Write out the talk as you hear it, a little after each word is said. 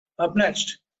Up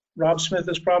next, Rob Smith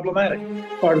is Problematic,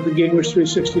 part of the Gamers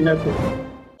 360 Network.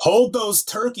 Hold those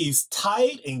turkeys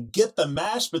tight and get the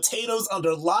mashed potatoes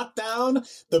under lockdown.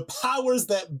 The powers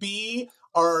that be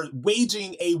are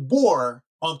waging a war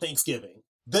on Thanksgiving.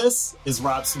 This is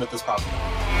Rob Smith is Problematic.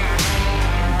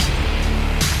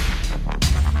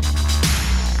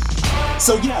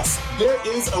 So yes, there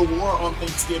is a war on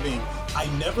Thanksgiving. I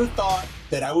never thought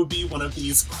that I would be one of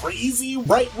these crazy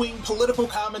right-wing political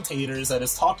commentators that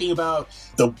is talking about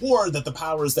the war that the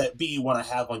powers that be want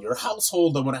to have on your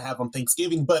household and want to have on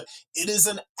Thanksgiving, but it is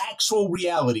an actual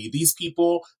reality. These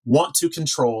people want to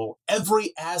control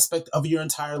every aspect of your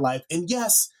entire life. And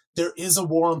yes, there is a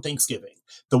war on Thanksgiving.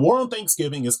 The war on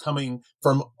Thanksgiving is coming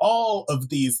from all of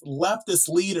these leftist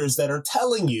leaders that are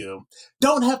telling you,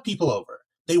 don't have people over.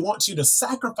 They want you to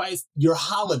sacrifice your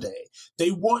holiday.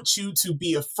 They want you to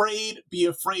be afraid, be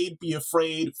afraid, be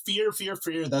afraid, fear, fear,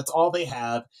 fear. That's all they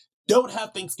have. Don't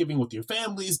have Thanksgiving with your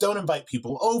families. Don't invite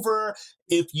people over.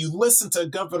 If you listen to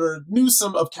Governor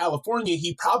Newsom of California,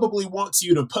 he probably wants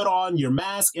you to put on your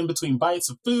mask in between bites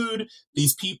of food.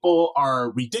 These people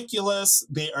are ridiculous.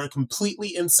 They are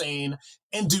completely insane,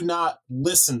 and do not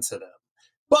listen to them.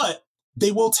 But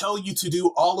they will tell you to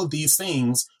do all of these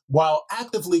things while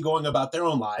actively going about their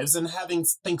own lives and having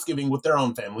Thanksgiving with their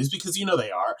own families, because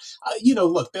they are.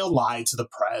 Look, they'll lie to the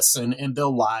press and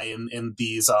they'll lie in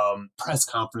these press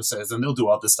conferences and they'll do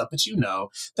all this stuff, but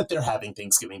that they're having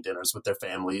Thanksgiving dinners with their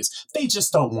families. They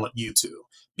just don't want you to,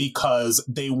 because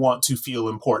they want to feel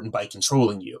important by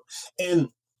controlling you. And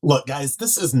look, guys,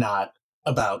 this is not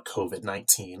about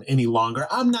COVID-19 any longer.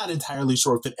 I'm not entirely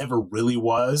sure if it ever really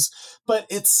was, but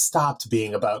it stopped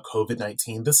being about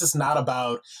COVID-19. This is not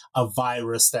about a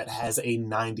virus that has a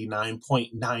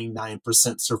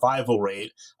 99.99% survival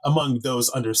rate among those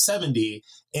under 70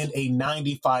 and a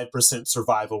 95%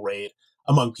 survival rate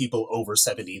among people over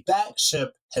 70. That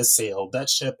ship has sailed.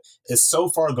 That ship is so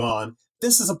far gone.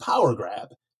 This is a power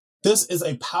grab. This is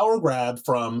a power grab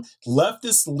from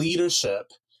leftist leadership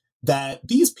that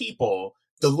these people,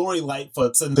 the Lori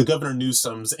Lightfoots and the Governor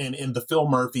Newsoms and the Phil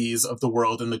Murphys of the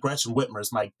world and the Gretchen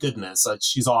Whitmers, my goodness,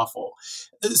 she's awful.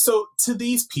 So to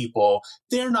these people,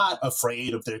 they're not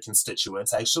afraid of their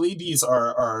constituents. Actually, these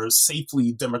are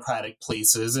safely Democratic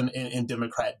places and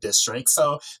Democrat districts.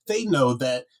 So they know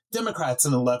that Democrats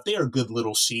and the left, they are good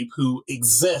little sheep who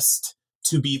exist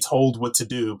to be told what to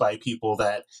do by people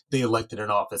that they elected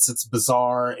in office. It's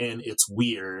bizarre and it's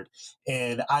weird,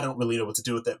 and I don't really know what to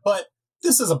do with it. But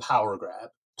this is a power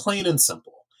grab, plain and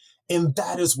simple. And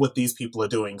that is what these people are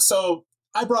doing. So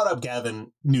I brought up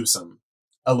Gavin Newsom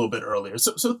a little bit earlier.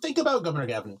 So think about Governor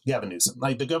Gavin Newsom.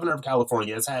 Like, the governor of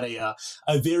California has had a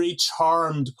very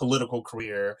charmed political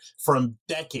career from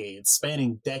decades,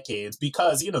 spanning decades,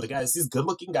 because, the guy's this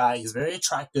good-looking guy. He's very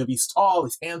attractive. He's tall.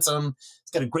 He's handsome.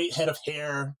 He's got a great head of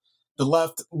hair. The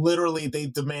left, literally, they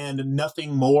demand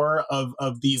nothing more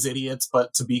of these idiots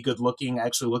but to be good looking.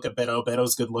 Actually, look at Beto.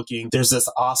 Beto's good looking. There's this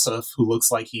Ossoff who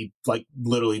looks like he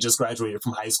literally just graduated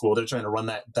from high school. They're trying to run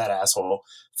that asshole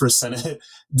for Senate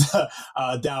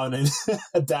down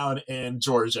in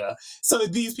Georgia. So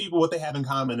these people, what they have in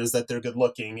common is that they're good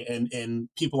looking, and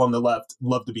people on the left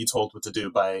love to be told what to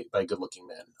do by good looking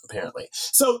men, apparently.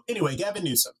 So anyway, Gavin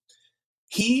Newsom,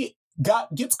 he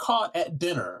gets caught at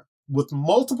dinner with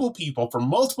multiple people from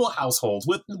multiple households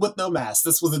with no mask.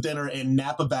 This was a dinner in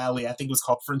Napa Valley. I think it was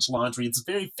called French Laundry. It's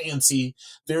very fancy,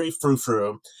 very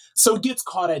frou-frou. So it gets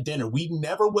caught at dinner. We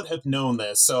never would have known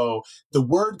this. So the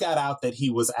word got out that he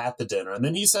was at the dinner. And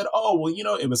then he said, oh, well,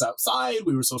 it was outside.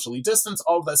 We were socially distanced,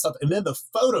 all of that stuff. And then the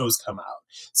photos come out.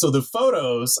 So the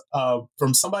photos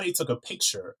from somebody took a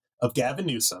picture of Gavin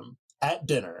Newsom at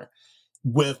dinner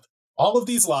with all of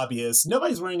these lobbyists.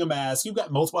 Nobody's wearing a mask. You've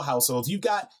got multiple households. You've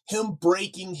got him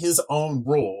breaking his own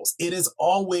rules. It is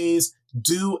always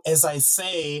do as I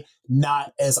say,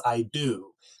 not as I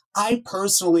do. I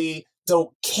personally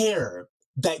don't care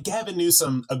that Gavin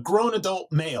Newsom, a grown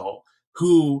adult male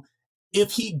who,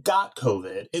 if he got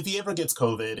COVID, if he ever gets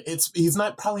COVID, he's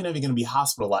probably not even going to be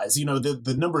hospitalized.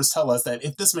 The numbers tell us that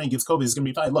if this man gets COVID, he's going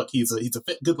to be fine. Look, he's a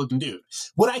fit, good-looking dude.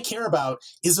 What I care about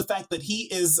is the fact that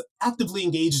he is actively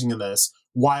engaging in this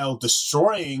while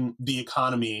destroying the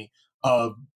economy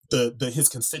of his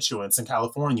constituents in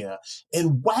California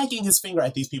and wagging his finger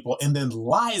at these people and then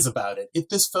lies about it. If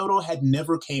this photo had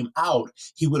never came out,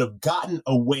 he would have gotten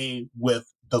away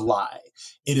with the lie.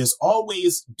 It is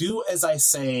always do as I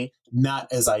say, not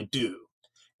as I do.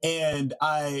 And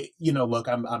look,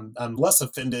 I'm less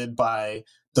offended by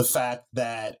the fact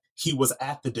that he was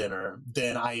at the dinner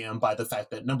than I am by the fact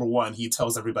that, number one, he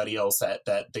tells everybody else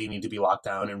that they need to be locked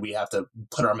down and we have to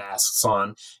put our masks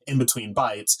on in between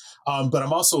bites. But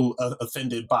I'm also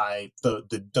offended by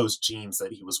those jeans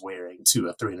that he was wearing to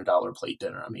a $300 plate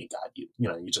dinner. I mean, God,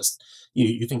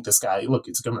 you think this guy, look,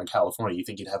 it's governor of California, you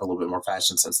think he'd have a little bit more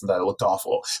fashion sense than that. It looked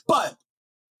awful. But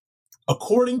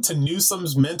according to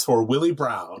Newsom's mentor, Willie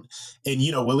Brown, and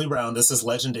Willie Brown, this is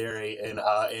legendary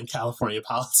in California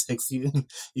politics.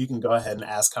 You can go ahead and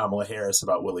ask Kamala Harris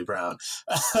about Willie Brown,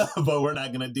 but we're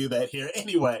not going to do that here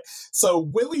anyway. So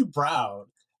Willie Brown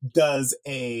does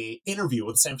a interview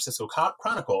with the San Francisco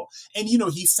Chronicle, and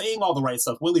he's saying all the right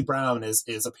stuff. Willie Brown is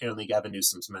apparently Gavin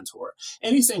Newsom's mentor,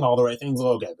 and he's saying all the right things.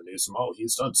 Oh, Gavin Newsom,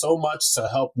 he's done so much to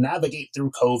help navigate through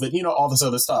COVID, all this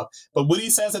other stuff. But what he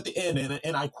says at the end,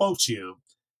 and I quote you,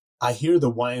 "I hear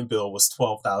the wine bill was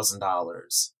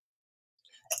 $12,000.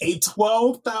 A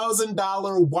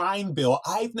 $12,000 wine bill.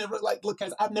 I've never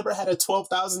guys, I've never had a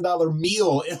 $12,000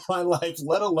 meal in my life,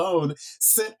 let alone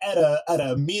sit at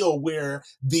a meal where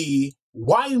the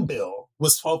wine bill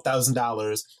was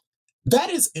 $12,000. That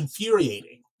is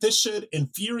infuriating. This should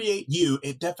infuriate you.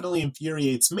 It definitely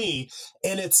infuriates me.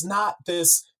 And it's not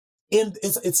this. And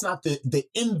it's not the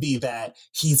envy that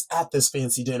he's at this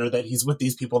fancy dinner, that he's with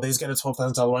these people, that he's got a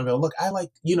 $12,000 wine bill. Look, I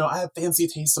have fancy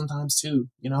taste sometimes too.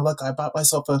 Look, I bought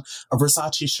myself a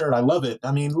Versace shirt. I love it.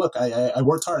 I mean, look, I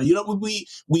worked hard.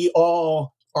 We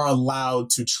all are allowed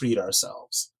to treat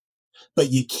ourselves, but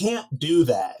you can't do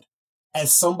that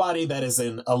as somebody that is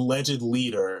an alleged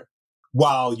leader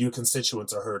while your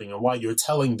constituents are hurting and while you're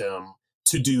telling them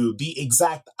to do the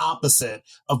exact opposite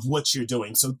of what you're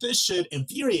doing. So this should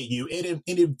infuriate you. It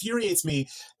infuriates me.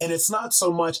 And it's not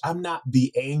so much, I'm not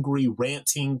the angry,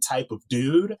 ranting type of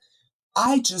dude.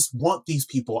 I just want these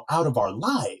people out of our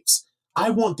lives. I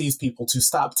want these people to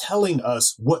stop telling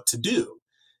us what to do.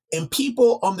 And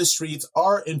people on the streets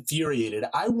are infuriated.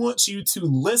 I want you to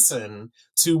listen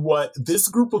to what this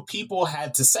group of people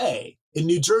had to say in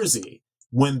New Jersey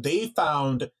when they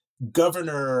found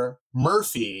Governor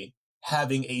Murphy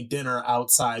having a dinner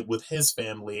outside with his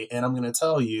family. And I'm going to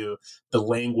tell you, the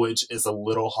language is a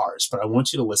little harsh, but I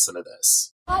want you to listen to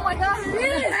this. Oh my God, it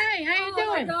is. Hey, how you doing?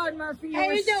 Oh my God, Murphy, How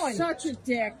you doing? Such a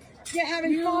dick. You're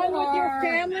having fun with your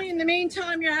family. In the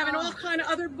meantime, you're having all kind of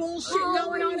other bullshit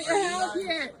going on at your house.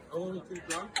 Yeah. A little too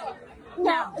drunk?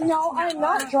 No, I'm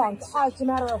not drunk. As a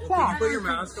matter of fact, Put your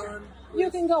mask on. you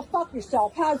can go fuck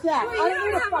yourself. How's that? Well, I you don't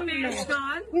need don't a have a fucking mask mask.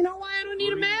 on. You know why I don't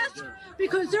need a mask?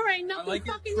 Because there ain't I nothing like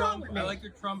your fucking wrong Trump. with me. I like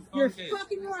your Trump You're phone case.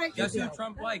 fucking right. Guess you who do.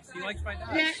 Trump likes? He likes my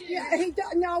dad. Yeah, he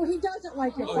does. No, he doesn't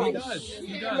like your Oh, he face. does. He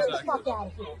Get does. the fuck out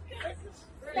of here.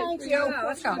 Thank you.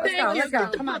 Let's go. Thank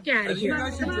you. Come on, out of You here.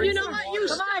 guys should You drink know some what? water. You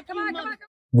stop. Come on.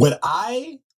 Would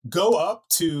I go up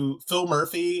to Phil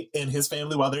Murphy and his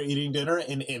family while they're eating dinner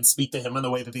and speak to him in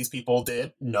the way that these people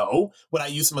did? No. Would I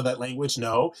use some of that language?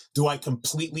 No. Do I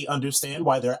completely understand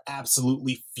why they're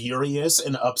absolutely furious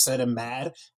and upset and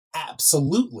mad?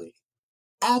 Absolutely.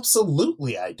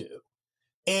 Absolutely, I do.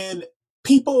 And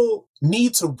people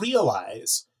need to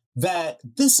realize that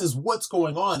this is what's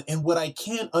going on. And what I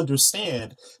can't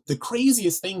understand, the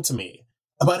craziest thing to me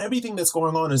about everything that's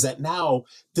going on is that now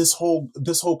this whole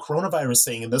coronavirus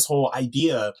thing and this whole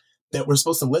idea that we're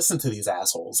supposed to listen to these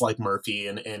assholes like Murphy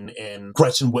and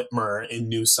Gretchen Whitmer and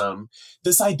Newsom,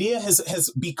 this idea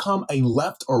has become a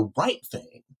left or right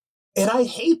thing. And I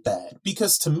hate that,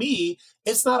 because to me,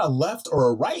 it's not a left or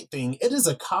a right thing. It is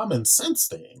a common sense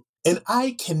thing. And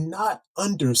I cannot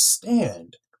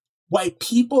understand why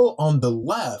people on the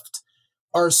left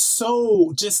are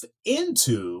so just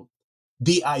into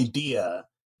the idea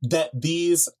that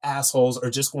these assholes are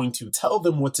just going to tell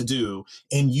them what to do.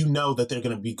 And you know that they're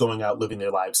going to be going out living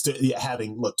their lives,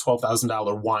 having, look,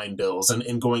 $12,000 wine bills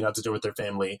and going out to dinner with their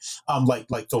family,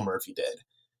 like Phil Murphy did.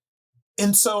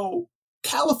 And so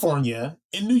California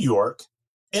and New York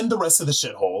and the rest of the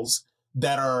shitholes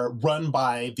that are run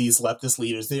by these leftist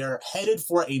leaders, they are headed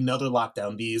for another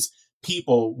lockdown. These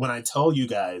people, when I tell you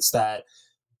guys that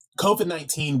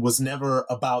COVID-19 was never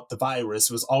about the virus,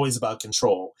 it was always about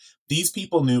control. These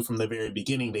people knew from the very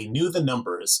beginning, they knew the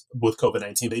numbers with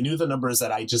COVID-19. They knew the numbers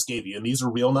that I just gave you, and these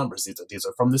are real numbers. These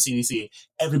are from the CDC.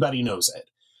 Everybody knows it.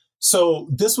 So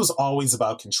this was always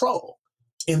about control.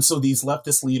 And so these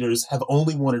leftist leaders have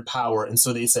only wanted power. And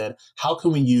so they said, how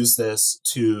can we use this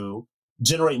to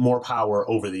generate more power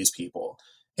over these people?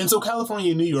 And so California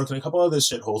and New York and a couple other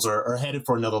shitholes are headed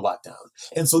for another lockdown.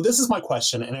 And so this is my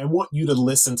question, and I want you to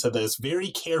listen to this very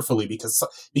carefully because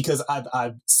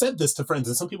I've said this to friends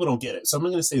and some people don't get it. So I'm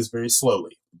going to say this very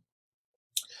slowly.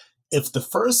 If the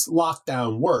first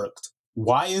lockdown worked,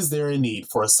 why is there a need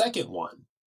for a second one?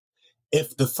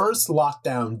 If the first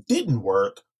lockdown didn't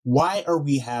work, why are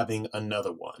we having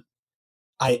another one?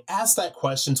 I asked that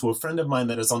question to a friend of mine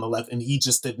that is on the left, and he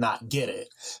just did not get it.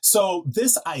 So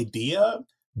this idea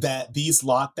that these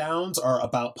lockdowns are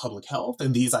about public health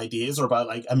and these ideas are about,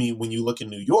 like, I mean, when you look in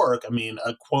New York, I mean,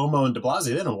 Cuomo and de Blasio,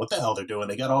 they don't know what the hell they're doing.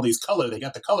 They got all these they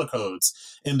got the color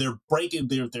codes, and they're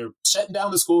shutting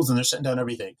down the schools and they're shutting down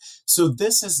everything. So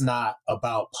this is not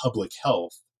about public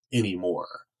health anymore.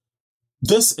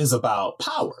 This is about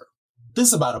power. This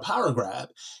is about a power grab.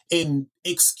 And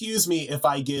excuse me if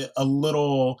I get a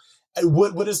little,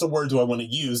 what is the word do I want to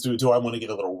use? Do I want to get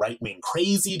a little right-wing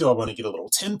crazy? Do I want to get a little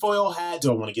tinfoil hat? Do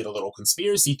I want to get a little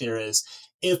conspiracy theorist?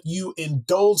 If you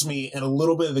indulge me in a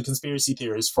little bit of the conspiracy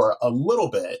theories for a little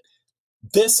bit,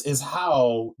 this is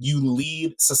how you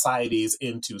lead societies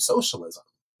into socialism,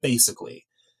 basically.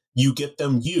 You get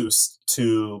them used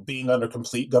to being under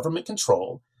complete government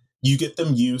control. You get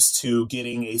them used to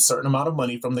getting a certain amount of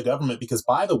money from the government because,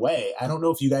 by the way, I don't know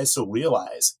if you guys still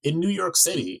realize, in New York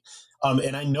City,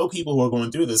 and I know people who are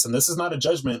going through this, and this is not a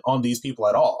judgment on these people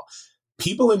at all.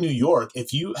 People in New York,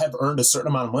 if you have earned a certain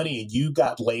amount of money and you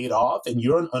got laid off and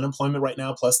you're on unemployment right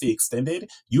now plus the extended,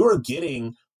 you are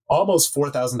getting almost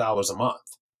 $4,000 a month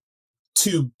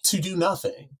to do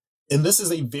nothing. And this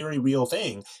is a very real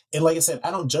thing. And like I said,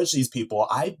 I don't judge these people.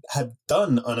 I have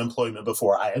done unemployment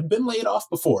before. I have been laid off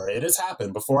before. It has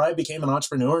happened. Before I became an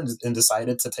entrepreneur and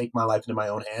decided to take my life into my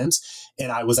own hands, and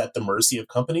I was at the mercy of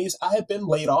companies, I have been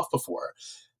laid off before.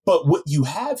 But what you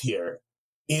have here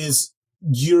is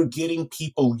you're getting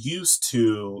people used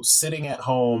to sitting at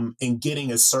home and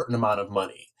getting a certain amount of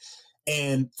money.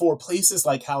 And for places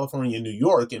like California and New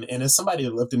York, and as somebody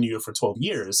that lived in New York for 12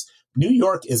 years, New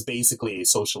York is basically a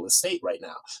socialist state right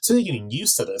now. So they're getting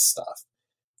used to this stuff.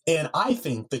 And I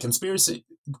think the conspiracy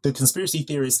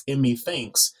theorist in me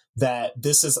thinks that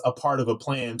this is a part of a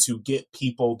plan to get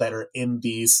people that are in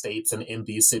these states and in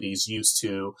these cities used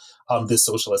to this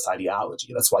socialist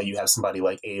ideology. That's why you have somebody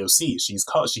like AOC.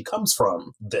 She comes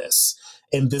from this,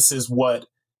 and this is what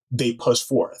they push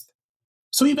forth.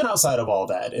 So even outside of all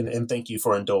that, and thank you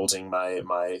for indulging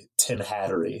my tin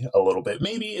hattery a little bit.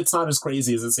 Maybe it's not as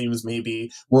crazy as it seems.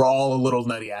 Maybe we're all a little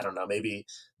nutty. I don't know. Maybe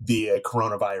the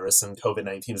coronavirus and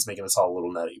COVID-19 is making us all a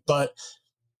little nutty. But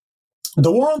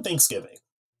the war on Thanksgiving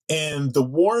and the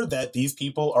war that these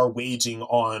people are waging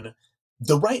on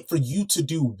the right for you to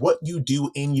do what you do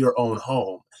in your own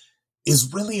home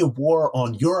is really a war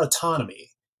on your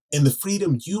autonomy and the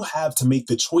freedom you have to make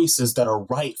the choices that are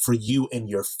right for you and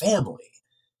your family.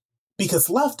 Because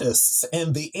leftists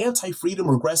and the anti-freedom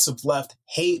regressive left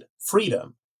hate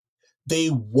freedom. They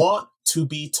want to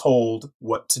be told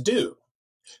what to do.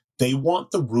 They want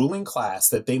the ruling class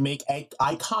that they make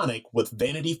iconic with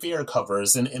Vanity Fair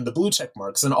covers and the blue check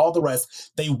marks and all the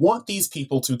rest. They want these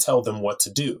people to tell them what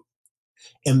to do.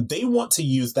 And they want to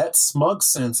use that smug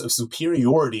sense of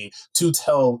superiority to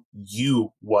tell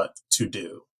you what to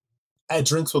do. I had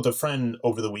drinks with a friend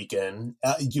over the weekend.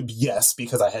 Yes,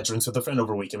 because I had drinks with a friend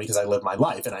over the weekend because I live my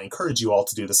life, and I encourage you all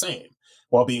to do the same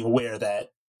while being aware that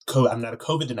I'm not a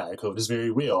COVID denier. COVID is very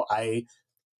real. I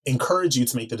encourage you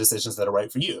to make the decisions that are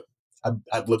right for you.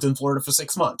 I've lived in Florida for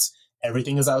 6 months.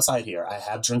 Everything is outside here. I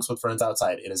have drinks with friends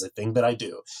outside. It is a thing that I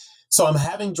do. So I'm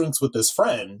having drinks with this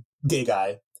friend, gay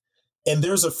guy, and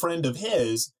there's a friend of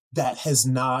his that has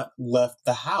not left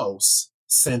the house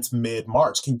since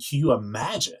mid-March. Can you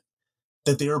imagine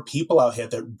that there are people out here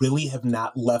that really have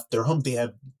not left their home? They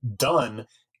have done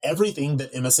everything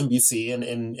that MSNBC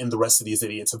and the rest of these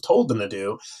idiots have told them to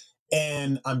do.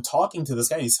 And I'm talking to this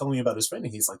guy, he's telling me about his friend,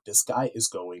 and he's like, this guy is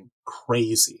going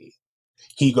crazy.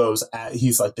 He's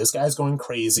like, this guy's going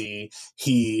crazy.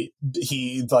 He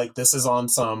like, this is on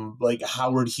some like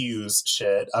Howard Hughes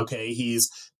shit. Okay. He's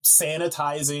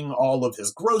sanitizing all of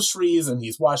his groceries and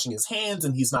he's washing his hands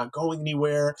and he's not going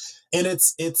anywhere. And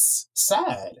it's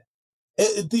sad.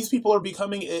 These people are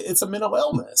becoming, it's a mental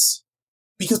illness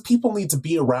because people need to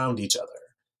be around each other.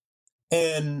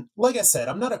 And like I said,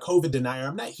 I'm not a COVID denier.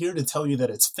 I'm not here to tell you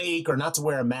that it's fake or not to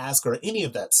wear a mask or any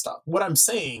of that stuff. What I'm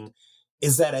saying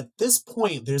is that at this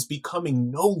point, there's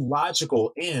becoming no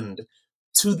logical end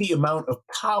to the amount of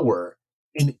power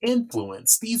and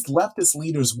influence these leftist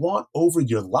leaders want over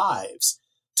your lives,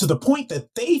 to the point that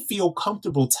they feel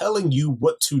comfortable telling you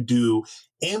what to do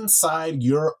inside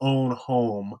your own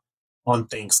home on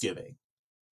Thanksgiving.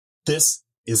 This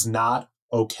is not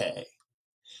okay.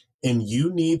 And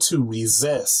you need to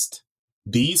resist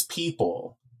these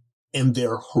people and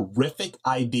their horrific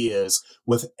ideas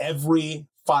with every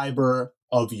fiber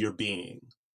of your being.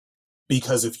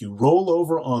 Because if you roll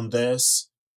over on this,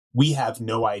 we have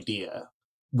no idea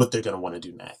what they're going to want to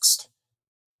do next.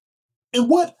 And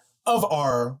what of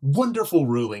our wonderful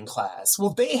ruling class?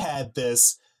 Well, they had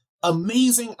this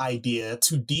amazing idea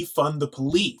to defund the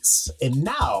police. And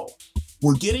now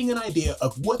we're getting an idea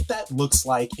of what that looks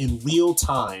like in real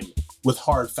time with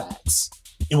hard facts.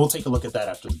 And we'll take a look at that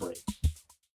after the break.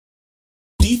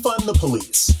 Defund the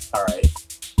police. All right.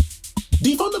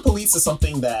 Defund the police is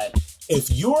something that if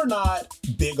you're not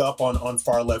big up on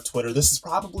far left Twitter, this is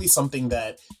probably something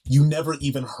that you never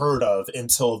even heard of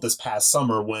until this past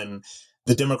summer when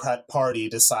the Democrat Party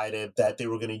decided that they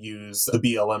were going to use the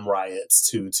BLM riots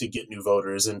to get new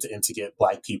voters and to get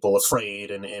Black people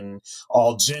afraid and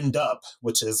all ginned up,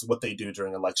 which is what they do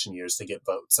during election years to get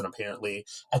votes. And apparently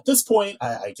at this point,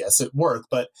 I guess it worked.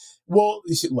 But we'll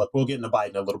get into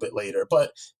Biden a little bit later.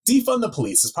 But defund the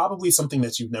police is probably something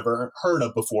that you've never heard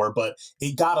of before, but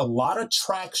it got a lot of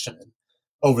traction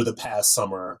over the past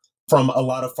summer from a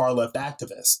lot of far left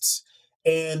activists.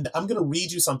 And I'm going to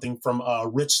read you something from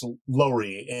Rich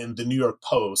Lowry in the New York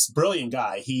Post. Brilliant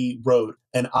guy. He wrote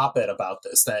an op-ed about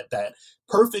this that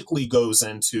perfectly goes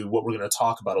into what we're going to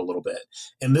talk about a little bit.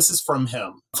 And this is from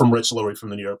him, from Rich Lowry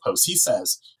from the New York Post. He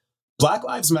says, Black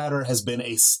Lives Matter has been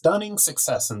a stunning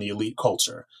success in the elite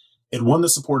culture. It won the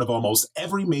support of almost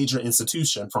every major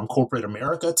institution, from corporate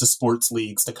America to sports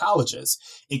leagues to colleges.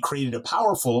 It created a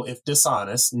powerful, if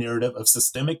dishonest, narrative of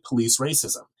systemic police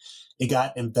racism. It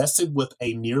got invested with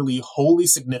a nearly holy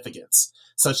significance,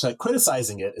 such that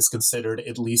criticizing it is considered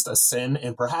at least a sin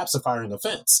and perhaps a firing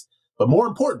offense. But more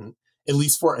important, at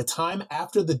least for a time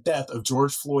after the death of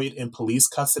George Floyd in police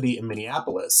custody in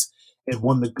Minneapolis, it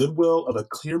won the goodwill of a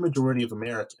clear majority of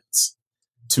Americans.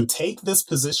 To take this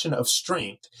position of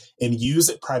strength and use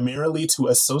it primarily to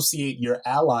associate your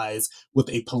allies with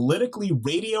a politically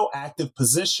radioactive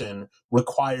position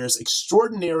requires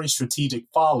extraordinary strategic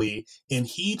folly and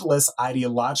heedless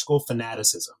ideological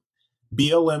fanaticism.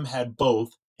 BLM had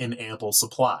both in ample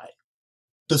supply.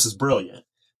 This is brilliant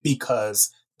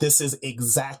because this is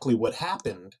exactly what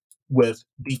happened with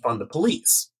defund the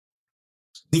police.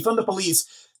 Defund the police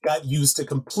got used to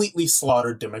completely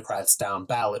slaughter Democrats down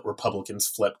ballot. Republicans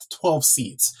flipped 12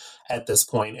 seats at this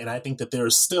point. And I think that there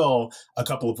are still a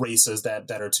couple of races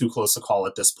that are too close to call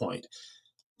at this point.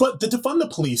 But the defund the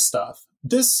police stuff,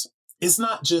 this is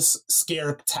not just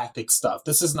scare tactic stuff.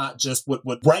 This is not just what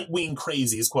right-wing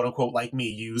crazies, quote unquote, like me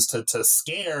use to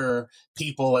scare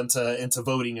people into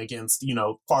voting against,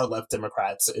 far left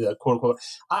Democrats, quote unquote.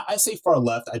 I say far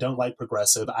left. I don't like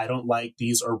progressive. I don't like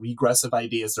these are regressive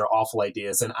ideas. They're awful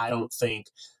ideas. And I don't think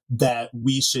that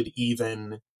we should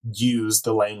even use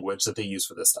the language that they use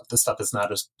for this stuff. This stuff is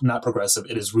not progressive.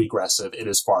 It is regressive. It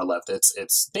is far left.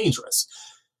 It's dangerous.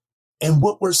 And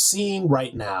what we're seeing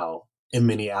right now in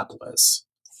Minneapolis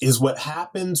is what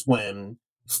happens when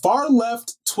far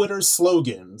left Twitter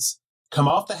slogans come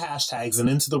off the hashtags and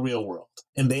into the real world,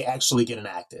 and they actually get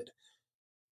enacted.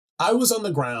 I was on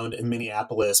the ground in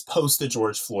Minneapolis post the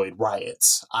George Floyd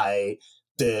riots. I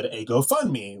did a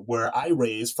GoFundMe where I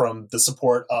raised, from the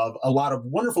support of a lot of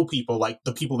wonderful people, like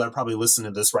the people that are probably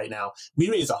listening to this right now, we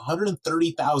raised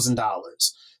 $130,000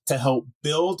 to help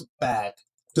build back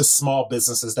the small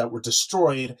businesses that were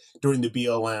destroyed during the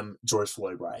BLM George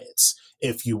Floyd riots.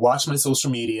 If you watch my social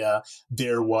media,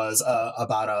 there was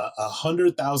about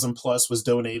 100,000 plus was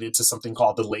donated to something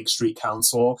called the Lake Street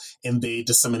Council, and they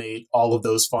disseminate all of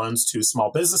those funds to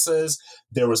small businesses.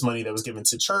 There was money that was given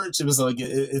to church. It was like,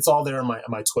 it's all there on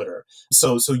my Twitter.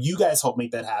 So you guys helped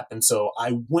make that happen. So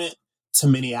I went to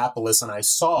Minneapolis and I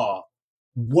saw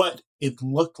what it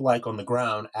looked like on the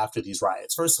ground after these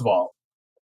riots. First of all,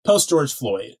 post George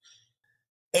Floyd.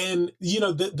 And,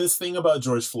 this thing about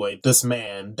George Floyd, this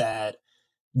man that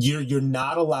you're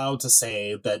not allowed to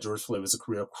say that George Floyd was a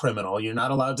career criminal. You're not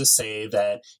allowed to say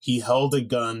that he held a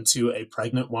gun to a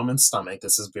pregnant woman's stomach.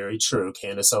 This is very true.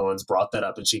 Candace Owens brought that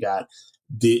up, and she got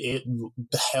the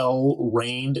hell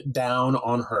rained down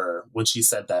on her when she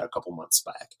said that a couple months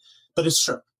back. But it's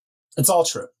true. It's all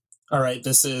true. All right.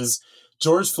 This is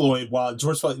George Floyd. While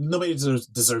George Floyd, nobody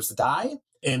deserves to die.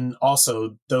 And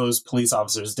also, those police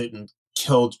officers didn't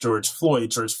kill George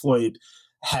Floyd. George Floyd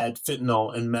had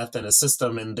fentanyl and meth in his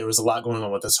system, and there was a lot going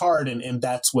on with his heart, and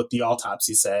that's what the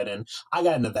autopsy said. And I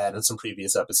got into that in some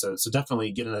previous episodes, so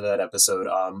definitely get into that episode.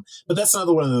 But that's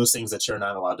another one of those things that you're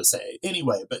not allowed to say.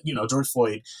 Anyway, but, George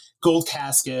Floyd, gold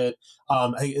casket.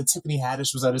 Tiffany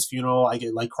Haddish was at his funeral. I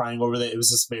get crying over that. It was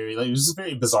just it was a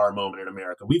very bizarre moment in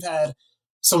America. We've had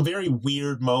some very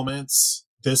weird moments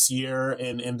this year,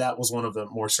 and that was one of the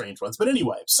more strange ones. But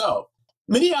anyway, so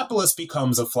Minneapolis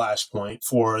becomes a flashpoint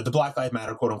for the Black Lives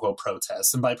Matter, quote unquote,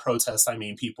 protests. And by protests, I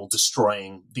mean people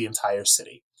destroying the entire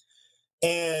city.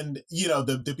 And,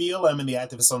 the BLM and the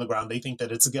activists on the ground, they think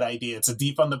that it's a good idea to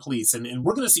defund the police. And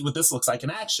we're going to see what this looks like in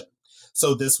action.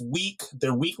 So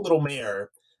their weak little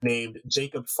mayor named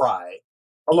Jacob Fry,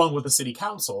 along with the city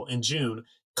council in June,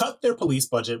 cut their police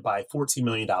budget by $14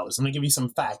 million. I'm going to give you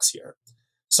some facts here.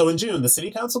 So in June, the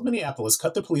city council of Minneapolis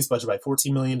cut their police budget by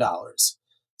 $14 million.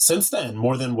 Since then,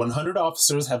 more than 100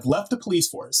 officers have left the police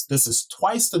force. This is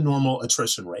twice the normal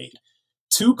attrition rate.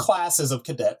 2 classes of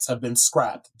cadets have been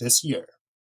scrapped this year.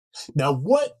 Now,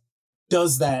 what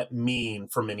does that mean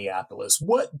for Minneapolis?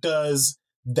 What does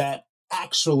that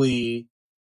actually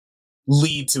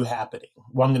lead to happening?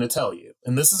 Well, I'm going to tell you.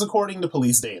 And this is according to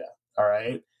police data, all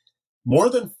right? More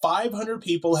than 500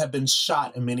 people have been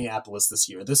shot in Minneapolis this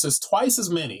year. This is twice as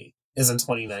many as in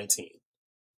 2019.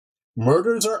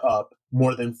 Murders are up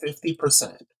more than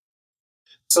 50%.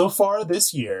 So far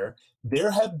this year,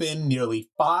 there have been nearly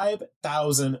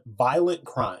 5,000 violent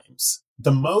crimes,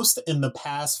 the most in the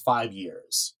past 5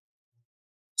 years.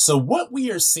 So what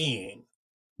we are seeing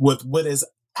with what is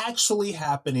actually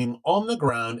happening on the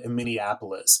ground in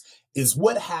Minneapolis is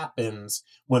what happens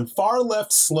when far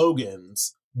left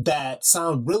slogans that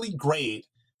sound really great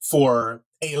for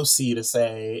AOC to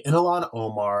say, and Ilhan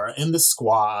Omar, and the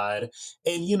Squad,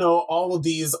 and all of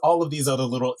these other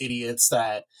little idiots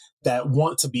that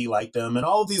want to be like them, and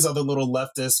all of these other little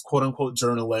leftist quote unquote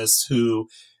journalists who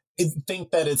think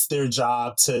that it's their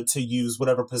job to use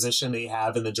whatever position they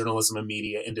have in the journalism and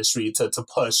media industry to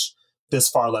push this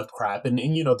far left crap, and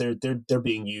they're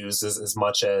being used as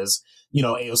much as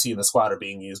AOC and the Squad are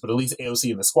being used, but at least AOC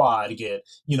and the Squad get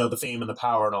the fame and the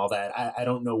power and all that. I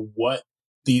don't know what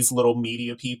these little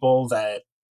media people that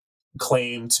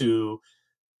claim to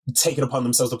take it upon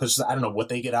themselves to push this, I don't know what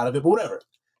they get out of it, but whatever.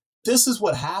 This is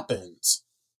what happens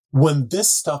when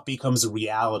this stuff becomes a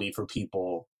reality for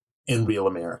people in real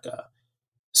America.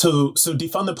 So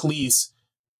defund the police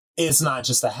is not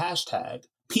just a hashtag.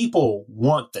 People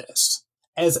want this.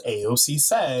 As AOC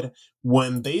said,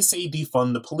 when they say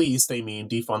defund the police, they mean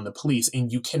defund the police.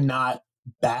 And you cannot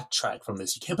backtrack from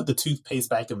this. You can't put the toothpaste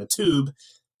back in the tube.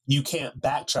 You can't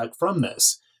backtrack from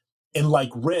this. And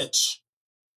like Rich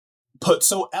put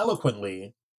so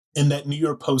eloquently in that New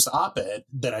York Post op-ed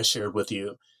that I shared with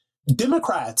you,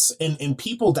 Democrats and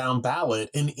people down ballot,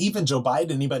 and even Joe Biden,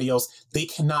 and anybody else, they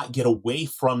cannot get away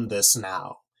from this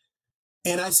now.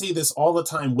 And I say this all the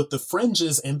time with the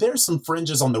fringes, and there's some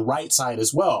fringes on the right side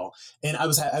as well. And I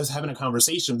was having a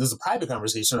conversation, this is a private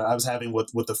conversation I was having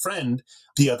with a friend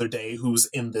the other day who's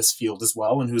in this field as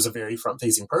well, and who's a very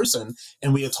front-facing person.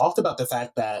 And we had talked about the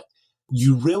fact that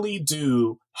you really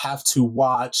do have to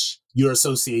watch your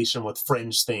association with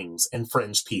fringe things and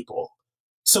fringe people.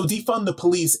 So defund the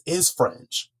police is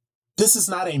fringe. This is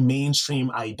not a mainstream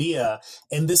idea,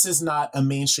 and this is not a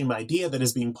mainstream idea that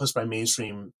is being pushed by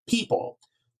mainstream people.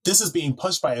 This is being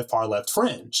pushed by a far left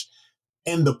fringe.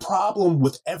 And the problem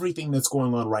with everything that's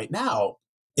going on right now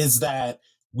is that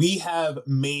we have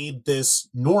made this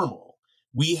normal.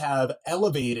 We have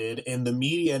elevated, and the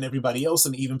media and everybody else,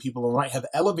 and even people on the right, have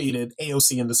elevated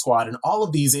AOC and the Squad and all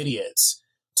of these idiots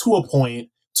to a point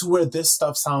to where this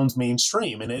stuff sounds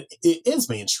mainstream, and it is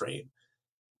mainstream.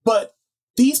 But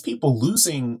these people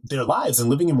losing their lives and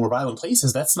living in more violent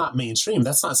places, that's not mainstream.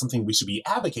 That's not something we should be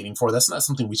advocating for. That's not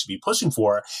something we should be pushing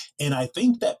for. And I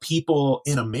think that people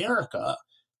in America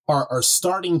are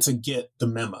starting to get the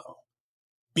memo,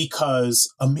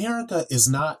 because America is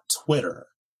not Twitter.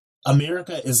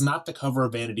 America is not the cover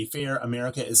of Vanity Fair.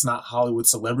 America is not Hollywood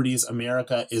celebrities.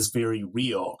 America is very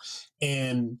real.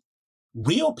 And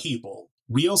real people,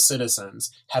 real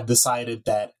citizens have decided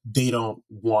that they don't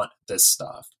want this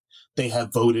stuff. They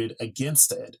have voted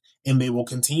against it, and they will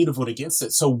continue to vote against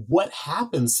it. So what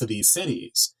happens to these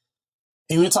cities?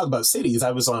 And when we talk about cities,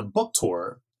 I was on book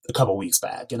tour a couple weeks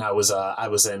back, and I was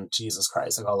in, Jesus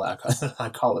Christ, I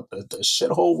call it the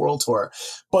shithole world tour.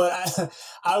 But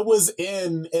I was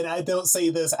in, and I don't say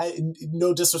this,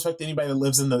 no disrespect to anybody that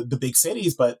lives in the big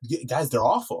cities, but guys, they're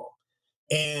awful.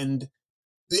 And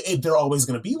they're always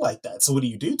going to be like that. So what do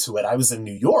you do to it? I was in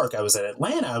New York. I was in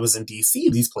Atlanta. I was in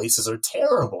DC. These places are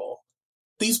terrible.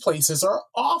 These places are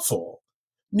awful.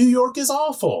 New York is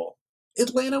awful.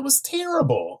 Atlanta was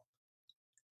terrible.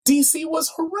 DC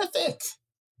was horrific.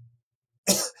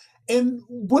 And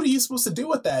what are you supposed to do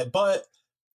with that? But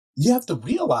you have to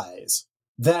realize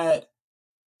that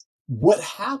what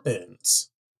happens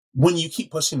when you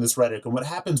keep pushing this rhetoric, and what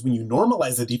happens when you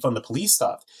normalize the defund the police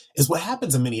stuff, is what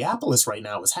happens in Minneapolis right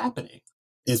now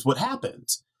is what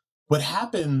happens. What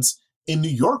happens in New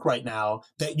York right now,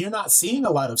 that you're not seeing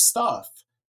a lot of stuff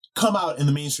come out in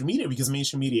the mainstream media because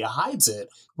mainstream media hides it.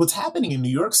 What's happening in New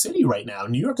York City right now?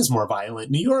 New York is more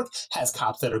violent. New York has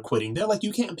cops that are quitting. They're like,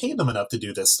 you can't pay them enough to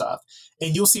do this stuff.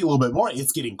 And you'll see a little bit more.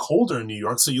 It's getting colder in New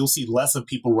York, so you'll see less of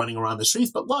people running around the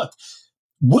streets. But look,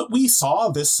 what we saw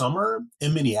this summer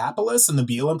in Minneapolis and the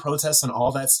BLM protests and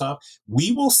all that stuff,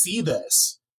 we will see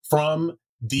this from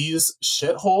these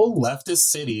shithole leftist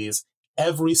cities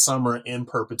every summer in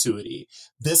perpetuity.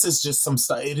 This is just some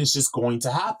stuff. It is just going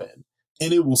to happen.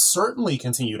 And it will certainly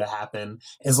continue to happen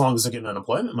as long as they're getting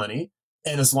unemployment money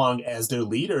and as long as their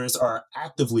leaders are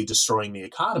actively destroying the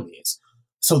economies.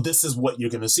 So this is what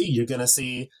you're going to see. You're going to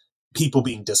see people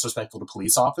being disrespectful to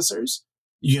police officers.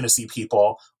 You're going to see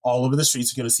people all over the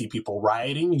streets. You're going to see people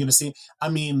rioting. You're going to see,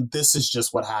 this is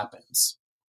just what happens.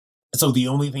 So the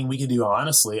only thing we can do,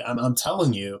 honestly, I'm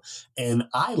telling you, and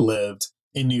I lived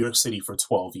in New York City for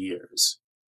 12 years.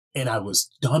 And I was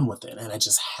done with it, and I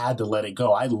just had to let it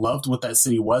go. I loved what that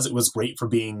city was. It was great for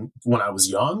being when I was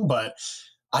young, but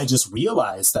I just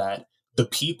realized that the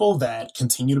people that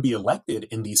continue to be elected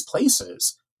in these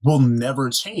places will never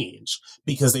change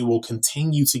because they will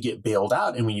continue to get bailed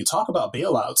out. And when you talk about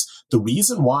bailouts, the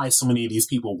reason why so many of these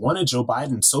people wanted Joe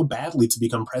Biden so badly to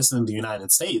become president of the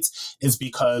United States is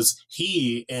because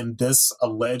he and this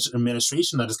alleged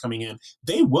administration that is coming in,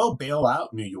 they will bail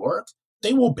out New York.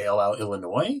 They will bail out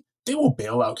Illinois. They will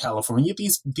bail out California.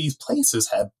 These places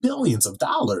have billions of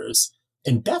dollars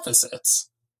in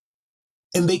deficits.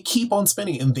 And they keep on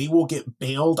spending, and they will get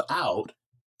bailed out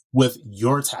with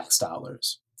your tax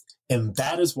dollars. And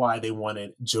that is why they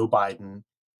wanted Joe Biden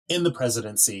in the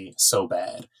presidency so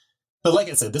bad. But like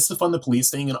I said, this is to fund the police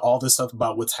thing and all this stuff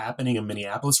about what's happening in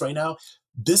Minneapolis right now.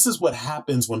 This is what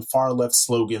happens when far left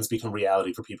slogans become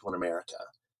reality for people in America.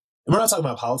 And we're not talking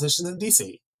about politicians in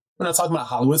DC. We're not talking about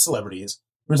Hollywood celebrities.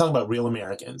 We're talking about real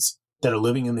Americans that are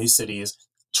living in these cities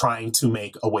trying to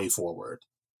make a way forward.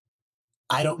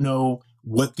 I don't know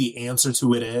what the answer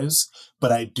to it is,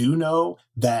 but I do know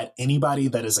that anybody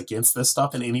that is against this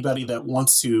stuff and anybody that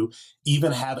wants to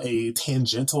even have a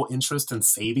tangential interest in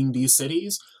saving these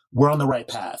cities, we're on the right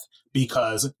path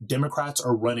because Democrats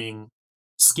are running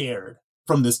scared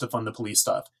from this defund the police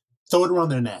stuff. Throw it around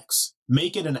their necks.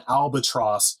 Make it an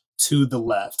albatross to the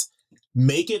left.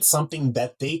 Make it something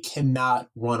that they cannot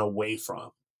run away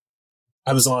from.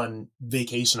 I was on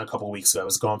vacation a couple of weeks ago. I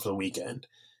was gone for the weekend.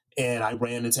 And I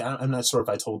ran into, I'm not sure if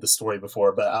I told this story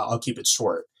before, but I'll keep it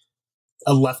short.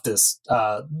 A leftist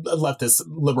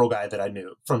liberal guy that I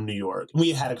knew from New York.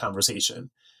 We had a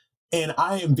conversation. And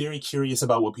I am very curious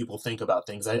about what people think about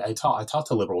things. I talk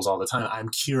to liberals all the time. I'm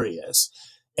curious.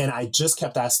 And I just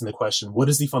kept asking the question, what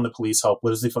does defund the police help?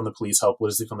 What does defund the police help? What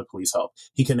does defund the police help?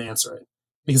 He couldn't answer it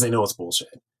because they know it's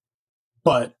bullshit.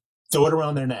 But throw it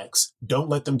around their necks. Don't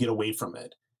let them get away from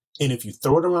it. And if you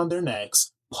throw it around their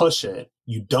necks, push it,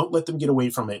 you don't let them get away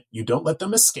from it, you don't let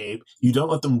them escape, you don't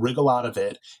let them wriggle out of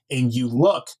it, and you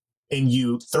look and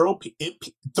you throw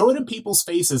it in people's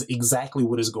faces exactly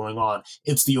what is going on.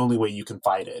 It's the only way you can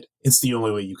fight it. It's the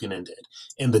only way you can end it.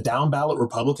 And the down ballot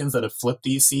Republicans that have flipped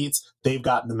these seats, they've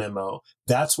gotten the memo.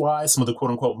 That's why some of the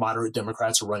quote unquote moderate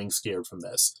Democrats are running scared from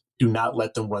this. Do not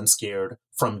let them run scared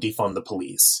from defund the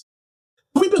police.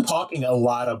 We've been talking a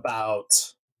lot about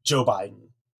Joe Biden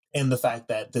and the fact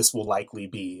that this will likely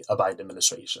be a Biden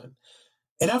administration.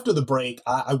 And after the break,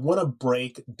 I want to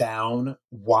break down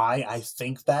why I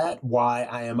think that, why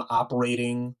I am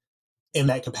operating in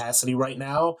that capacity right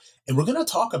now. And we're going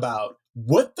to talk about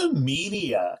what the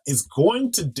media is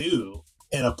going to do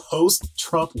in a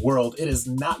post-Trump world. It is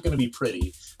not going to be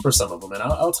pretty for some of them. And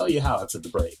I'll tell you how after the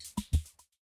break.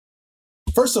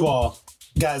 First of all,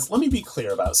 guys, let me be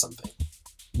clear about something.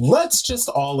 Let's just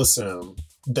all assume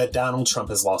that Donald Trump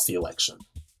has lost the election.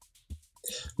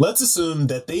 Let's assume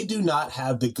that they do not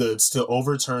have the goods to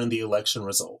overturn the election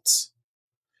results.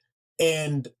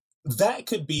 And that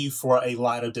could be for a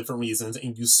lot of different reasons.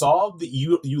 And you saw that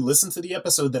you listened to the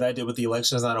episode that I did with The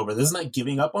Election Is Not Over. This is not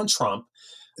giving up on Trump.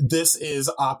 This is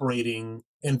operating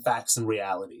in facts and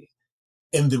reality.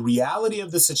 And the reality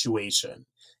of the situation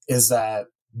is that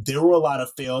there were a lot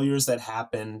of failures that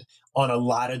happened on a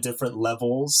lot of different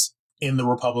levels in the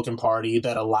Republican Party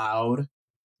that allowed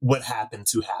what happened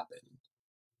to happen.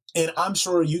 And I'm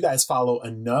sure you guys follow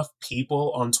enough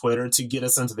people on Twitter to get a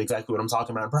sense of exactly what I'm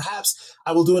talking about. And perhaps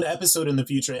I will do an episode in the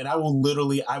future and I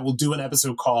will do an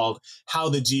episode called How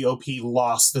the GOP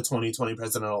Lost the 2020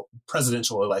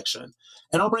 presidential election.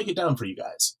 And I'll break it down for you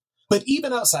guys. But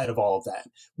even outside of all of that,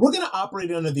 we're going to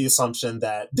operate under the assumption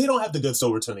that they don't have the goods to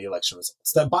overturn the election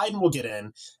results, that Biden will get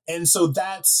in. And so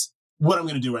that's what I'm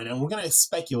going to do right now. We're going to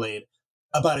speculate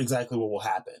about exactly what will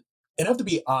happen. And I have to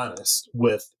be honest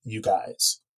with you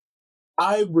guys.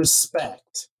 I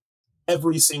respect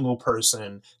every single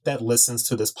person that listens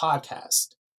to this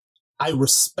podcast. I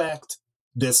respect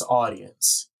this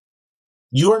audience.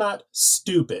 You are not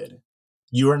stupid.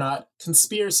 You are not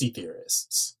conspiracy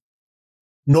theorists.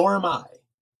 Nor am I.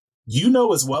 You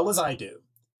know as well as I do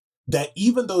that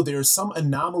even though there are some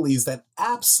anomalies that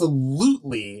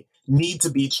absolutely need to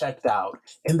be checked out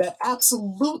and that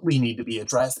absolutely need to be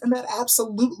addressed and that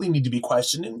absolutely need to be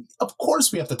questioned, and of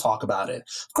course we have to talk about it.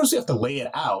 Of course we have to lay it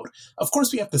out. Of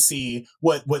course we have to see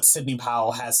what Sidney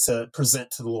Powell has to present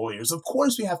to the lawyers. Of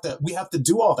course we have to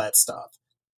do all that stuff.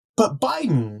 But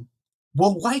Biden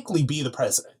will likely be the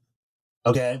president.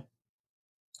 Okay?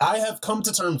 I have come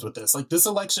to terms with this. Like, this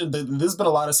election, there's been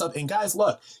a lot of stuff. And guys,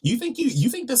 look, you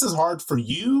think this is hard for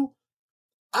you?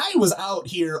 I was out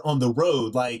here on the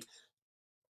road, like,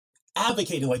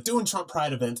 advocating, like, doing Trump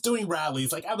Pride events, doing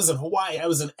rallies. Like, I was in Hawaii. I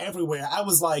was in everywhere. I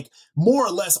was, like, more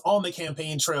or less on the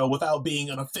campaign trail without being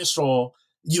an official,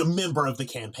 member of the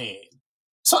campaign.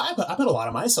 So I put a lot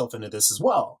of myself into this as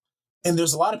well. And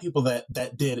there's a lot of people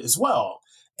that did as well.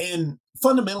 And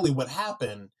fundamentally what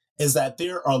happened is that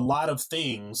there are a lot of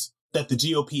things that the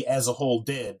GOP as a whole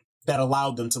did that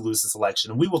allowed them to lose this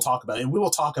election. And we will talk about it. And we will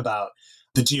talk about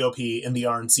the GOP and the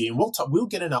RNC. And we'll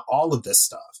get into all of this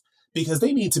stuff because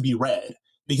they need to be read.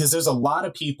 Because there's a lot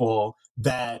of people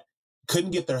that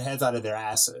couldn't get their heads out of their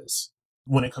asses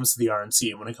when it comes to the RNC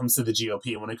and when it comes to the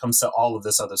GOP and when it comes to all of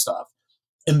this other stuff.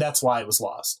 And that's why it was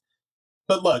lost.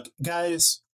 But look,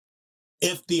 guys,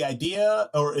 if the idea,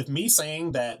 or if me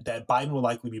saying that Biden will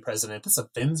likely be president, if this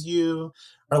offends you,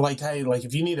 or like, hey, like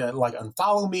if you need to like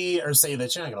unfollow me or say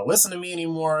that you're not going to listen to me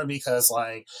anymore because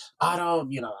like I'm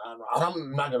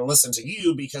not going to listen to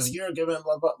you because you're giving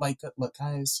blah, blah. Like, look,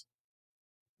 guys,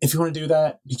 if you want to do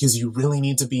that because you really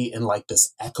need to be in like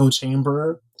this echo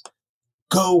chamber,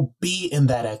 go be in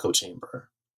that echo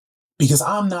chamber because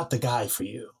I'm not the guy for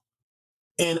you.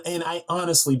 And I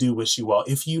honestly do wish you well.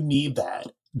 If you need that,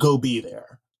 go be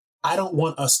there. I don't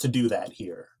want us to do that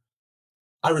here.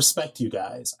 I respect you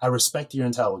guys. I respect your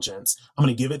intelligence. I'm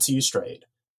going to give it to you straight.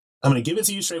 I'm going to give it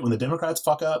to you straight when the Democrats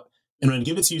fuck up, and I'm going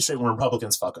to give it to you straight when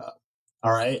Republicans fuck up.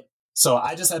 All right? So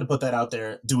I just had to put that out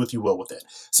there. Do what you will with it.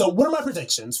 So what are my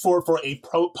predictions for a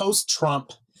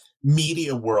post-Trump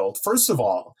media world? First of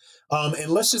all, and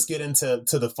let's just get into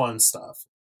the fun stuff.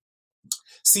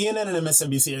 CNN and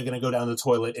MSNBC are going to go down the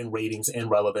toilet in ratings and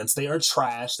relevance. They are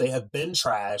trash. They have been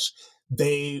trash.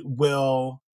 They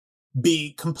will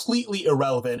be completely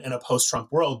irrelevant in a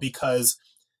post-Trump world because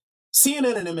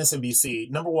CNN and MSNBC,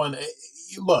 number one,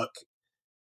 look,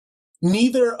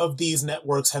 neither of these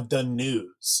networks have done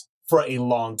news for a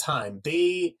long time.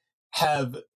 They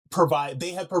have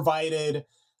provided.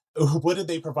 What did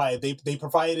they provide? They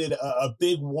provided a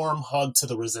big warm hug to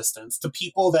the resistance, to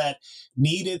people that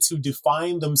needed to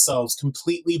define themselves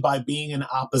completely by being in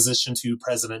opposition to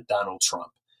President Donald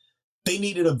Trump. They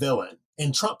needed a villain,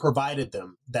 and Trump provided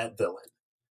them that villain.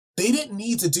 They didn't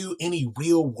need to do any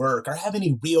real work or have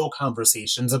any real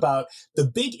conversations about the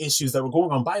big issues that were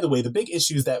going on. By the way, the big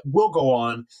issues that will go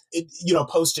on,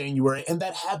 post-January and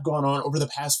that have gone on over the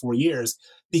past 4 years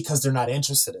because they're not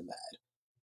interested in that.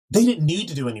 They didn't need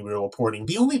to do any real reporting.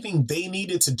 The only thing they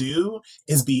needed to do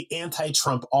is be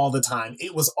anti-Trump all the time.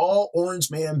 It was all orange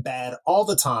man bad all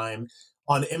the time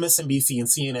on MSNBC and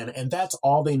CNN, and that's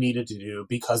all they needed to do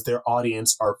because their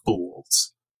audience are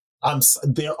fools.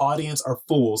 Their audience are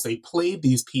fools. They played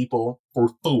these people for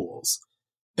fools.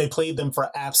 They played them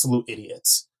for absolute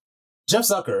idiots. Jeff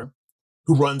Zucker,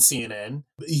 who runs CNN,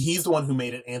 he's the one who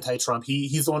made it anti-Trump.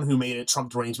 He's the one who made it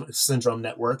Trump Derangement Syndrome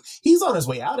Network. He's on his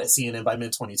way out at CNN by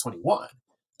mid-2021.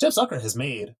 Jeff Zucker has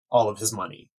made all of his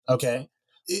money, okay?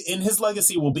 And his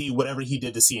legacy will be whatever he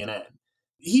did to CNN.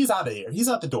 He's out of here. He's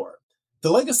out the door. The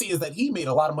legacy is that he made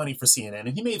a lot of money for CNN,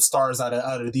 and he made stars out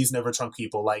of these Never Trump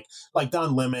people like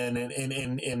Don Lemon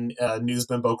and News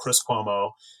Bimbo Chris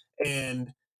Cuomo.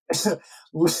 And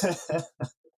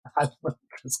I love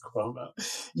Chris Cuomo.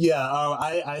 Yeah,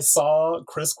 I saw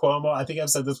Chris Cuomo. I think I've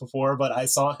said this before, but I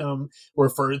saw him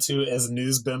referred to as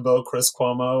News Bimbo Chris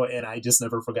Cuomo, and I just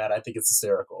never forgot. I think it's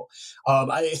hysterical.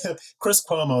 Chris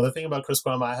Cuomo, the thing about Chris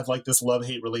Cuomo, I have like this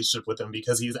love-hate relationship with him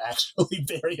because he's actually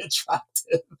very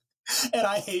attractive. And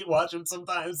I hate watching him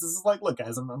sometimes. This is like, look,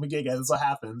 guys, I'm a gay guy. This is what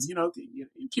happens.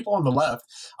 People on the left.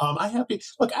 I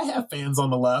have fans on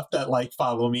the left that like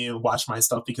follow me and watch my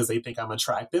stuff because they think I'm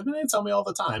attractive, and they tell me all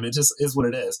the time. It just is what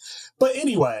it is. But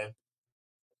anyway,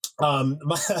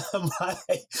 my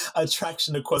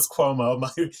attraction to Chris Cuomo,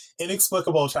 my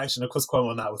inexplicable attraction to Chris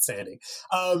Cuomo notwithstanding.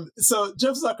 So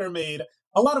Jeff Zucker made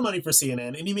a lot of money for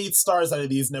CNN, and he made stars out of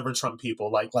these Never Trump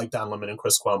people like Don Lemon and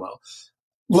Chris Cuomo.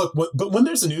 Look, but when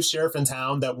there's a new sheriff in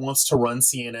town that wants to run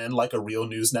CNN like a real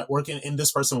news network, and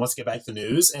this person wants to get back to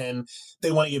news, and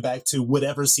they want to get back to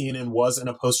whatever CNN was in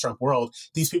a post-Trump world,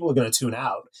 these people are going to tune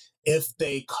out. If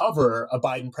they cover a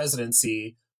Biden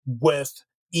presidency with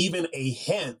even a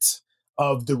hint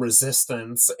of the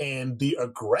resistance and the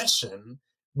aggression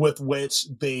with which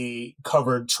they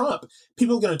covered Trump,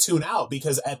 people are going to tune out,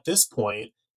 because at this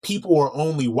point, people were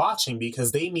only watching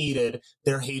because they needed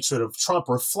their hatred of Trump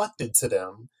reflected to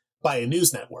them by a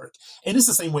news network. And it's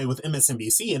the same way with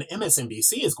MSNBC, and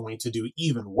MSNBC is going to do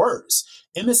even worse.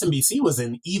 MSNBC was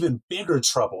in even bigger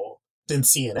trouble than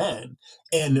CNN.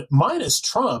 And minus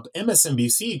Trump,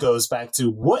 MSNBC goes back to,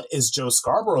 what is Joe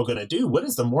Scarborough going to do? What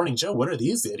is the Morning Joe? What are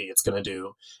these idiots going to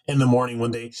do in the morning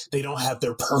when they don't have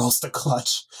their pearls to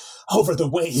clutch over the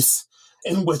ways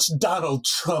in which Donald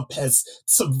Trump has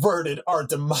subverted our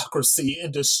democracy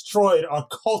and destroyed our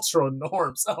cultural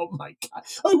norms? Oh my God.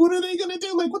 Like, what are they going to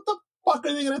do? Like, what the fuck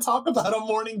are they going to talk about on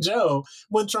Morning Joe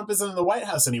when Trump isn't in the White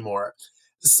House anymore?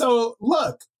 So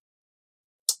look,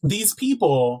 these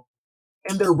people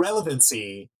and their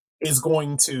relevancy is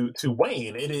going to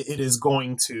wane. It is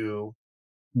going to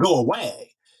go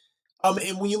away.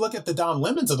 And when you look at the Don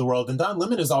Lemons of the world, and Don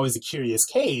Lemon is always a curious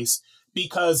case,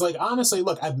 because, like, honestly,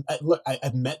 look,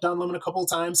 I've met Don Lemon a couple of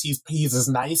times. He's as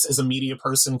nice as a media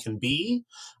person can be.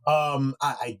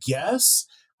 I guess.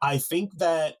 I think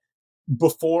that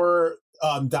before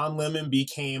Don Lemon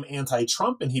became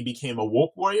anti-Trump and he became a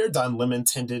woke warrior, Don Lemon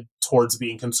tended towards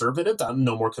being conservative,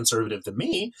 no more conservative than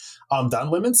me. Don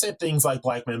Lemon said things like,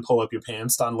 black men, pull up your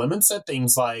pants. Don Lemon said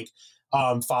things like,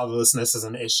 fatherlessness is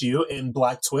an issue, and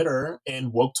Black Twitter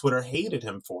and woke Twitter hated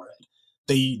him for it.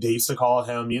 They used to call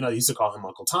him, they used to call him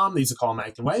Uncle Tom. They used to call him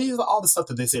acting white. All the stuff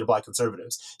that they say to Black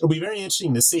conservatives. It'll be very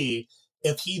interesting to see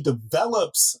if he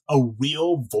develops a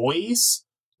real voice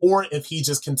or if he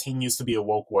just continues to be a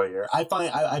woke warrior.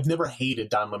 I've never hated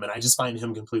Don Lemon. I just find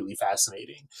him completely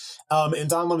fascinating. And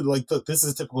Don Lemon, like, look, this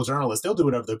is a typical journalist. They'll do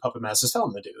whatever their puppet masters tell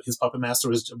them to do. His puppet master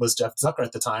was Jeff Zucker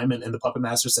at the time, and the puppet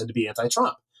master said to be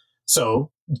anti-Trump.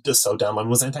 So Don Lemon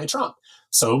was anti-Trump.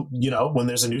 So, when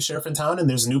there's a new sheriff in town and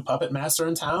there's a new puppet master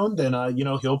in town, then,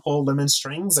 he'll pull Lemon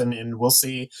strings, and we'll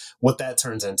see what that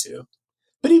turns into.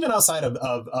 But even outside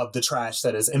of the trash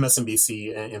that is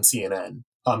MSNBC and CNN,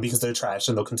 because they're trash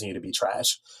and they'll continue to be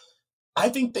trash, I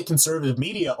think that conservative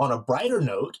media, on a brighter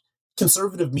note,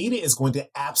 conservative media is going to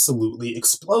absolutely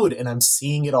explode. And I'm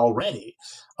seeing it already.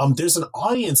 There's an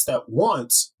audience that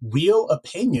wants real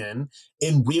opinion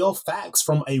and real facts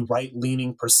from a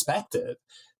right-leaning perspective.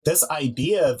 This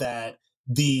idea that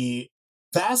the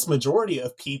vast majority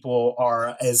of people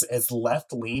are as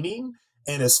left-leaning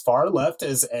and as far left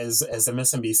as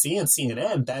MSNBC and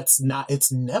CNN,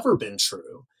 it's never been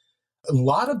true. A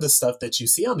lot of the stuff that you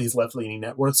see on these left-leaning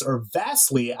networks are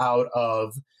vastly out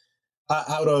of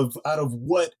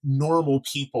what normal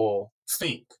people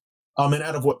think, and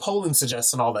out of what polling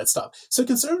suggests and all that stuff. So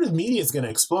conservative media is going to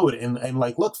explode. And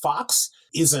like, look, Fox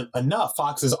isn't enough.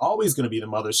 Fox is always going to be the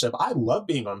mothership. I love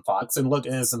being on Fox. And look,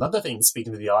 and it's another thing,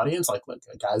 speaking to the audience, like, look,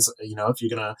 guys, if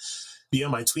you're going to be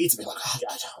on my tweets and be like,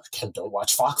 I don't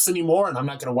watch Fox anymore, and I'm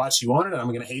not going to watch you on it, and I'm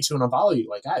going to hate you and unfollow you.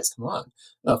 Like, guys, come on.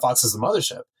 No, Fox is the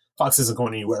mothership. Fox isn't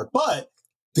going anywhere. But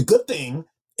the good thing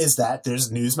is that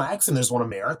there's Newsmax and there's One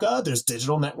America. There's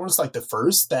digital networks like The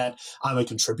First that I'm a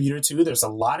contributor to. There's a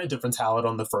lot of different talent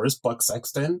on The First. Buck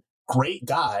Sexton, great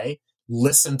guy.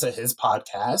 Listen to his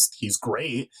podcast. He's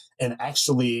great and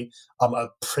actually a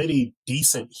pretty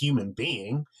decent human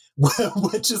being,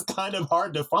 which is kind of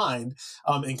hard to find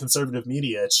in conservative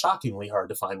media. It's shockingly hard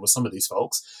to find with some of these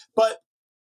folks. But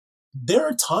there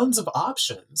are tons of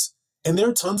options. And there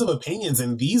are tons of opinions,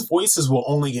 and these voices will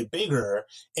only get bigger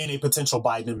in a potential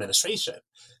Biden administration.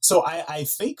 So I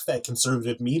think that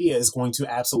conservative media is going to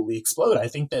absolutely explode. I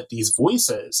think that these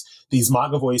voices, these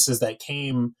MAGA voices that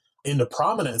came into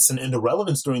prominence and into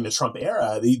relevance during the Trump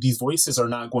era, these voices are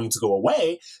not going to go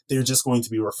away. They're just going to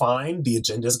be refined. The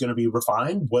agenda is going to be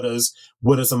refined. What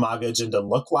does a MAGA agenda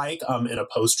look like in a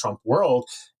post-Trump world?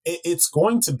 It's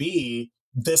going to be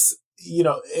this,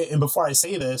 and before I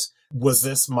say this, was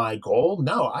this my goal?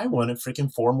 No, I wanted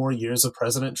freaking 4 more years of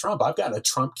President Trump. I've got a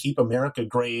Trump Keep America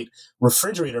Great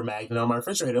refrigerator magnet on my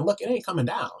refrigerator. And look, it ain't coming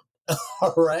down.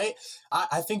 All right.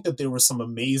 I think that there were some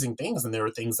amazing things, and there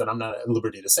were things that I'm not at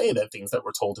liberty to say, that things that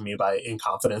were told to me in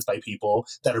confidence by people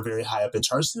that are very high up in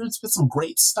charge. There's been some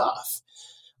great stuff.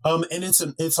 And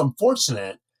it's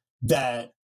unfortunate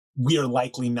that we are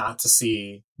likely not to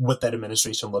see what that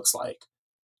administration looks like.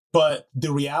 But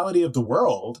the reality of the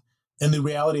world and the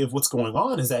reality of what's going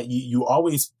on is that you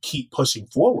always keep pushing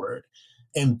forward.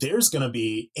 And there's going to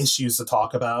be issues to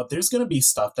talk about. There's going to be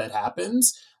stuff that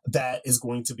happens that is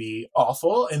going to be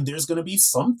awful. And there's going to be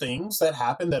some things that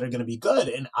happen that are going to be good.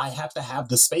 And I have to have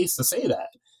the space to say that.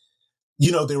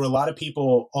 You know, there were a lot of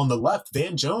people on the left.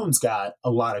 Van Jones got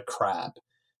a lot of crap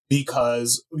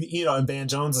because, you know, and Van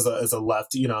Jones is a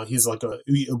left, you know, he's like a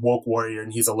woke warrior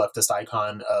and he's a leftist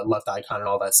icon, left icon and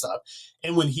all that stuff.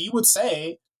 And when he would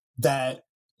say that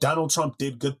Donald Trump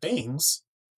did good things,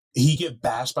 he get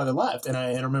bashed by the left. And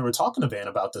I remember talking to Van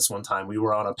about this one time. We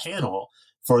were on a panel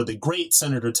for the great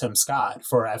Senator Tim Scott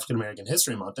for African American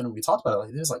History Month. And we talked about it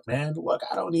like this, like, man, look,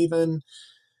 I don't even,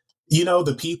 you know,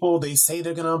 the people, they say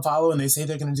they're going to unfollow and they say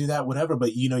they're going to do that, whatever.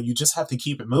 But, you know, you just have to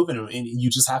keep it moving and you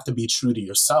just have to be true to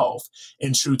yourself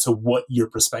and true to what your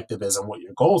perspective is and what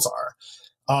your goals are.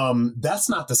 That's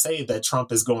not to say that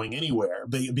Trump is going anywhere,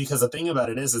 because the thing about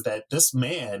it is that this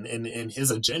man and his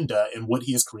agenda and what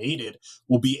he has created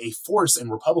will be a force in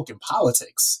Republican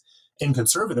politics and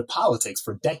conservative politics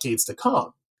for decades to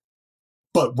come.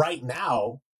 But right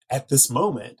now, at this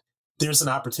moment, there's an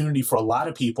opportunity for a lot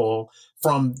of people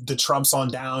from the Trumps on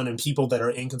down and people that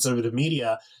are in conservative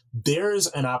media. There's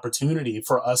an opportunity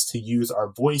for us to use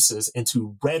our voices and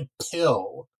to red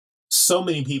pill so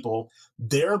many people.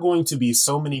 There are going to be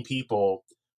so many people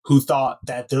who thought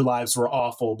that their lives were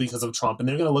awful because of Trump. And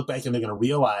they're going to look back and they're going to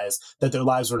realize that their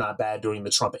lives were not bad during the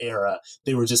Trump era.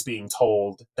 They were just being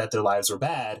told that their lives were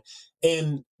bad.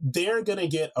 And they're going to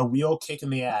get a real kick in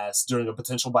the ass during a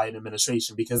potential Biden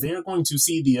administration because they're going to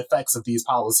see the effects of these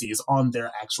policies on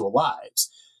their actual lives.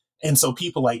 And so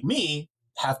people like me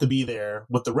have to be there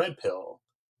with the red pill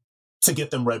to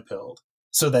get them red pilled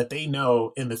so that they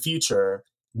know in the future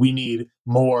we need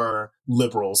more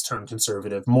liberals turn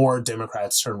conservative, more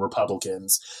Democrats turn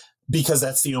Republicans, because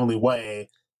that's the only way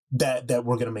that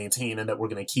we're going to maintain and that we're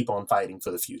going to keep on fighting for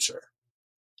the future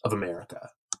of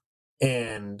America.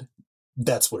 And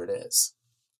that's what it is.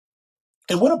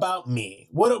 And what about me?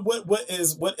 What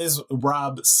is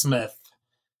Rob Smith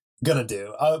gonna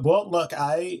do? Well, look,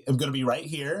 I am gonna be right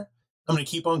here. I'm gonna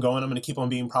keep on going. I'm gonna keep on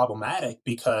being problematic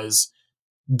because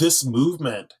this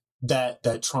movement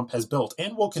that Trump has built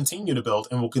and will continue to build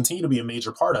and will continue to be a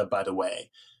major part of, by the way,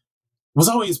 was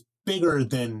always bigger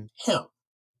than him.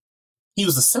 He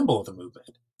was the symbol of the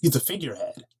movement. He's the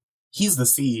figurehead. He's the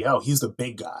CEO. He's the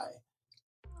big guy.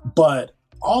 But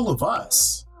all of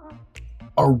us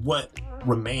are what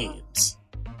remains.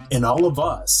 And all of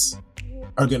us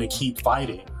are going to keep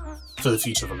fighting for the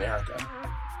future of America.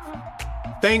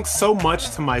 Thanks so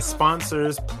much to my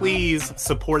sponsors. Please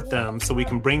support them so we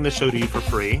can bring the show to you for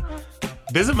free.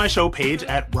 Visit my show page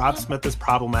at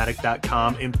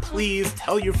robsmithisproblematic.com and please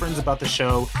tell your friends about the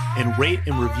show and rate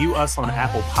and review us on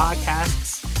Apple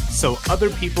Podcasts so other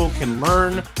people can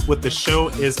learn what the show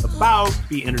is about,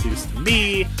 be introduced to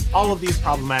me, all of these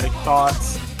problematic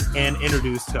thoughts, and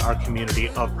introduced to our community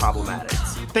of problematics.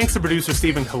 Thanks to producer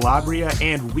Stephen Calabria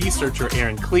and researcher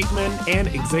Aaron Kleitman and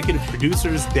executive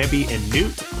producers Debbie and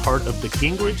Newt, part of the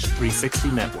Gingrich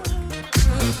 360 Network.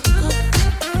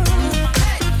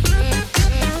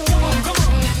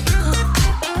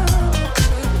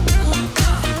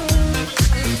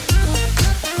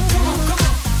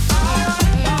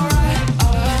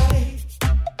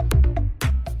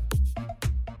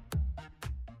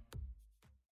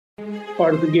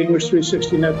 Part of the Gingrich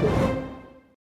 360 Network.